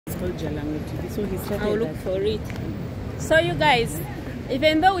called Jalango TV. So he started I'll look for it. So you guys,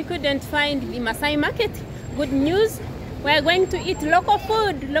 even though we couldn't find the Masai market, good news, we're going to eat local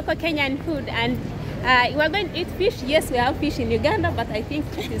food, local Kenyan food, and we're going to eat fish. Yes, we have fish in Uganda, but I think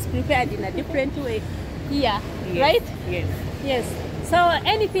it is prepared in a different way here, Yes. right? Yes. Yes. So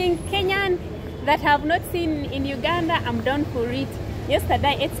anything Kenyan that I have not seen in Uganda, I'm down for it. Yesterday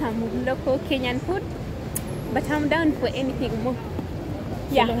I ate some local Kenyan food, but I'm down for anything more.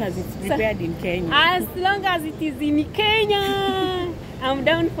 Yeah. As long as it's prepared in Kenya. As long as it is in Kenya, I'm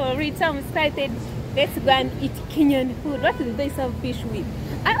down for it. So I'm excited. Let's go and eat Kenyan food. What do they serve fish with?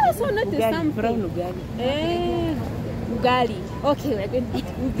 I also noticed Ugali, something. brown Ugali. Ugali. Okay, we're going to eat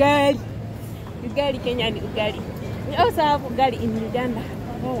Ugali. Ugali, Kenyan Ugali. We also have Ugali in Uganda.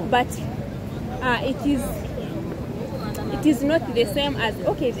 Oh. But it is not the same as,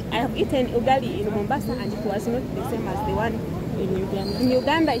 okay, I have eaten Ugali in Mombasa and it was not the same as the one In Uganda. in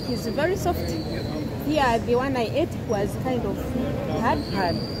Uganda. It is very soft. Here, the one I ate was kind of hard.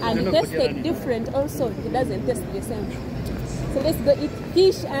 And it tasted different also. It doesn't taste the same. So let's go eat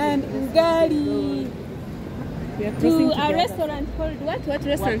fish and Ugali. We are To crossing a together. restaurant called what? What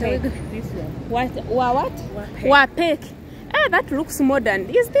restaurant are we going? This one. What? What? Wapek. Wapek. Ah, that looks modern.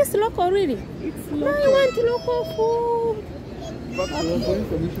 Is this local really? It's No, local. I want local food.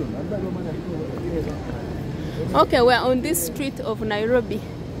 Okay, we're on this street of Nairobi.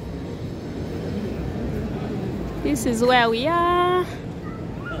 This is where we are.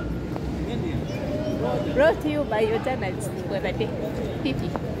 Brought to you by your journalist for the day, Fiffi.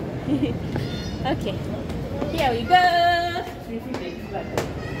 Okay, here we go.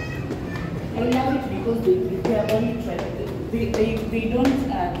 I love it because they prepare only they don't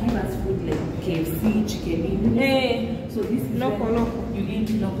give us food like KFC, chicken. Hey, So this is local. You eat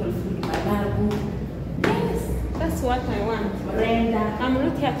local food, managu. Yes, that's what I want. Brenda. I'm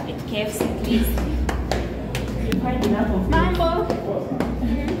not here to eat KFC, please. You find enough of Mambo.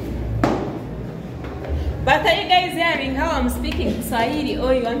 But are you guys hearing how I'm speaking Swahili,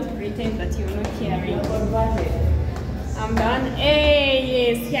 or you want to pretend that you're not hearing? I'm done.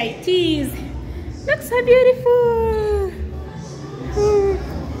 Hey, yes, here it is. Looks so beautiful.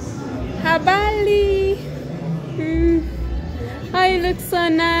 Habali. Oh, it looks so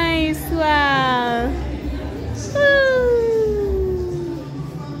nice. Wow.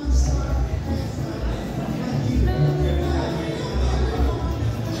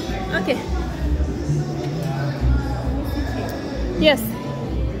 Okay. Yes.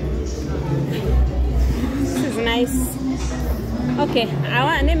 This is nice. Okay,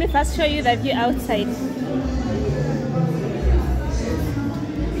 let me first show you the view outside.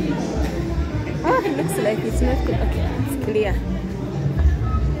 Oh, it looks like it's not good. Okay, it's clear.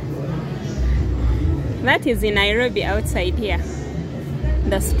 That is in Nairobi outside here.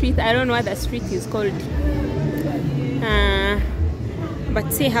 The street, I don't know what the street is called.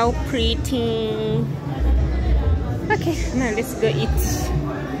 But see how pretty. Okay, now let's go eat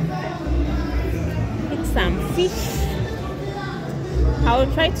some fish. I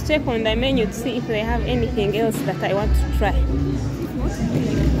will try to check on the menu to see if they have anything else that I want to try.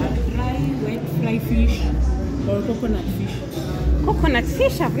 Dry, wet fly fish or coconut fish. Coconut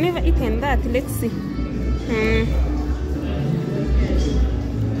fish, I've never eaten that. Let's see.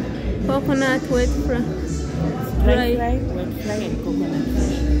 Coconut, wet fry. Dry fry, wet fry and coconut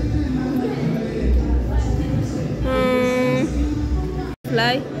fish.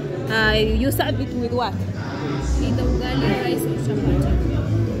 Fly. You serve it with what? With the ugali rice or chapati.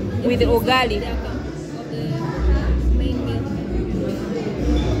 With the ugali. Of the main meal.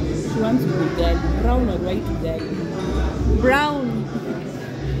 She wants ugali, brown or white ugali. Brown.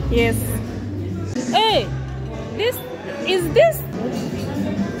 Yes. Hey, this is this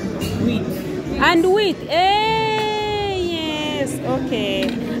Wheat. and wheat. Hey, yes. Okay.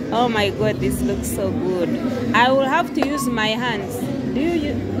 Oh my God, this looks so good. I will have to use my hands. Do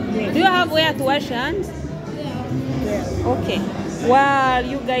you have where to wash your hands? Yeah. Okay. Wow,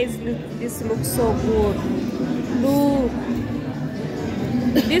 you guys, look, this looks so good. Look.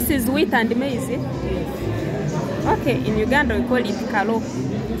 This is wheat and maize. Eh? Yes. Okay, in Uganda we call it karo.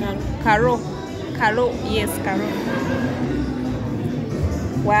 Karo. Karo. Yes, karo.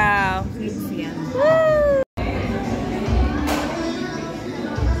 Wow. Looks yummy. Woo.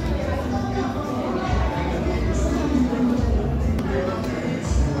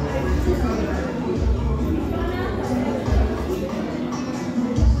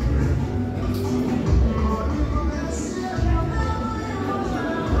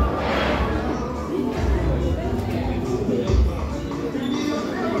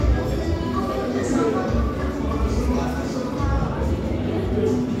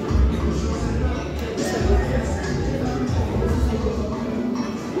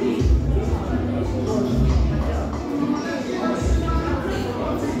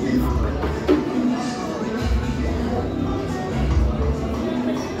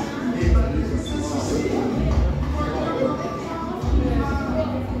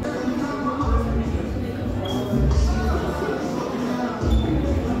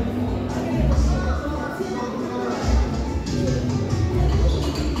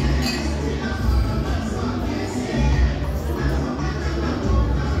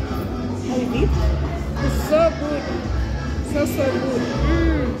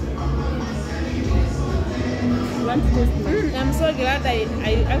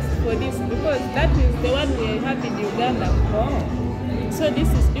 asked for this because that is the one we have in Uganda. Oh. So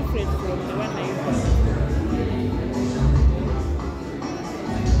this is different from the one I have.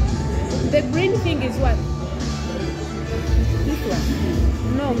 The green thing is what? This one?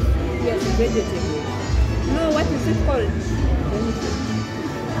 No. Yes, vegetable. No, what is it called?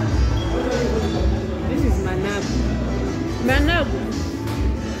 This is manabu. Manabu.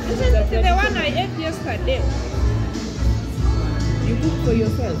 This is the one I ate yesterday. You cook for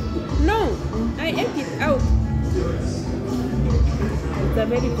yourself? No, I ate it out. It's a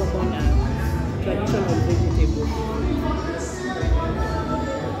very common traditional vegetable.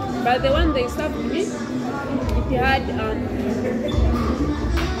 But the one they served me, it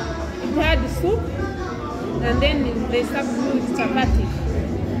had soup, and then they served me with chapati.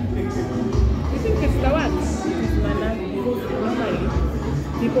 You think it's the one? It's manabu because normally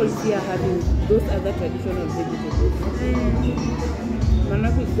people here having those other traditional vegetables.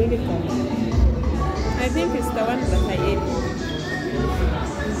 Manabu is very common. I think it's the one that I ate.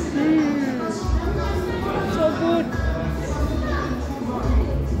 So good.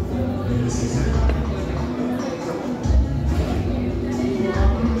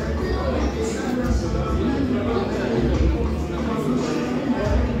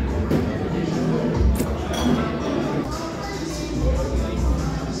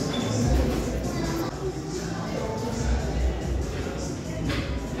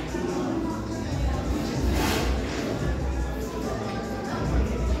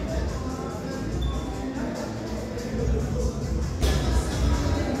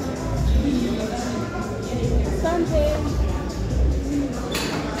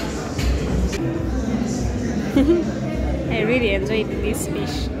 I really enjoyed this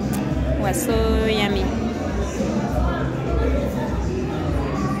fish. It was so yummy.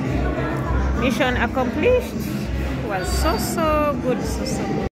 Mission accomplished. It was so good, so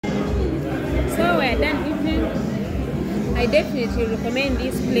good. So we're done eating. I definitely recommend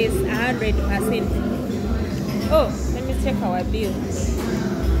this place 100%. Oh, let me check our bill.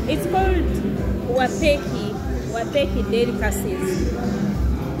 It's called Wapeki Delicacies.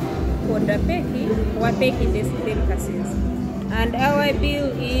 Wapeki Delicacies. And our bill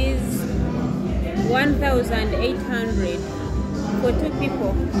is 1,800 for 2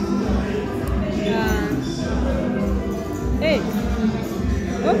 people. Hey.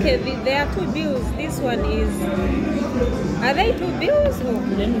 Okay, there are 2 bills. This one is... Are they 2 bills? Or?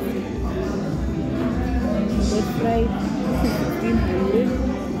 Let me see. Let's try 1,500.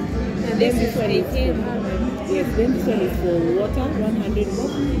 And this is 1,800. Yes, then this one is for water, 100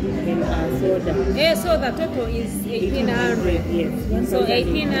 bucks, and soda. So the total is 1,800. Yes. So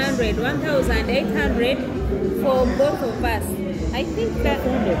 1,800, 1,800 for both of us. I think that,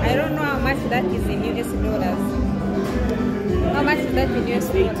 I don't know how much that is in US dollars. How much is that in US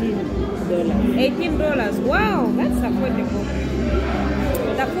dollars? $18. $18. Wow, that's affordable.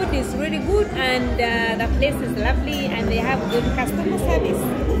 The food is really good and the place is lovely and they have good customer service.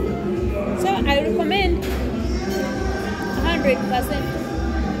 So I recommend 100%.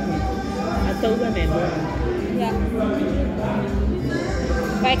 1,001. Yeah.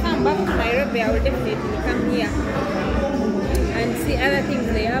 If I come back to Nairobi, I will definitely come here and see other things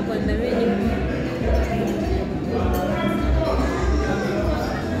they have on the menu.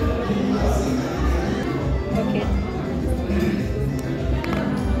 Okay.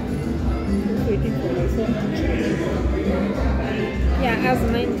 Waiting for my phone. Yeah, as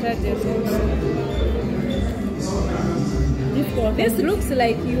mine charges also. This looks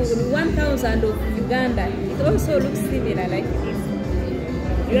like 1,000 of Uganda. It also looks similar like this.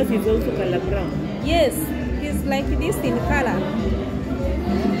 Yours is also color brown. Yes, it's like this in color.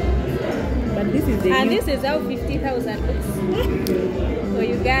 But this is the and this is how 50,000 looks for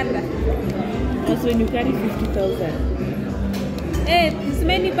Uganda. That's when you carry 50,000. Hey, it's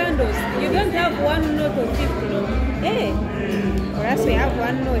many bundles. You don't have one note of 50, no? Hey, for us we have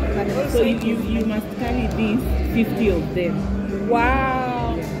one note, but also so you must carry these 50 of them.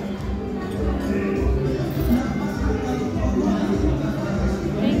 Wow.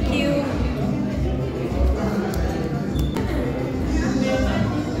 Thank you.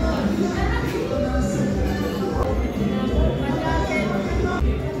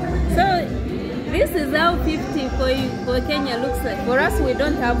 So this is how 50 for Kenya looks like. For us, we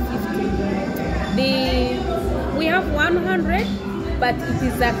don't have 50. We have 100, but it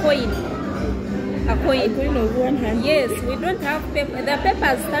is a coin. A coin of 100? Yes, we don't have paper. The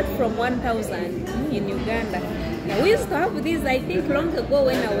papers start from 1,000 in Uganda. Yeah, we used to have these, I think, long ago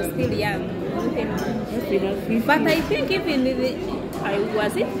when I was still young. But I think even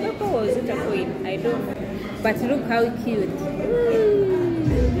was it paper or was it a coin? I don't know. But look how cute.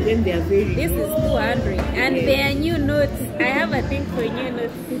 when they are very This is 200 and they are new notes. I have a thing for new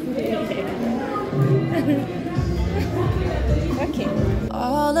notes. Okay.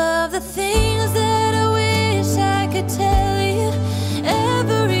 All of the things that I wish I could tell you.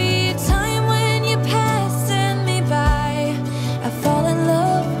 Every time when you passing me by, I fall in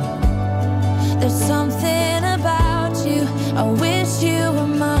love. There's something about you I wish you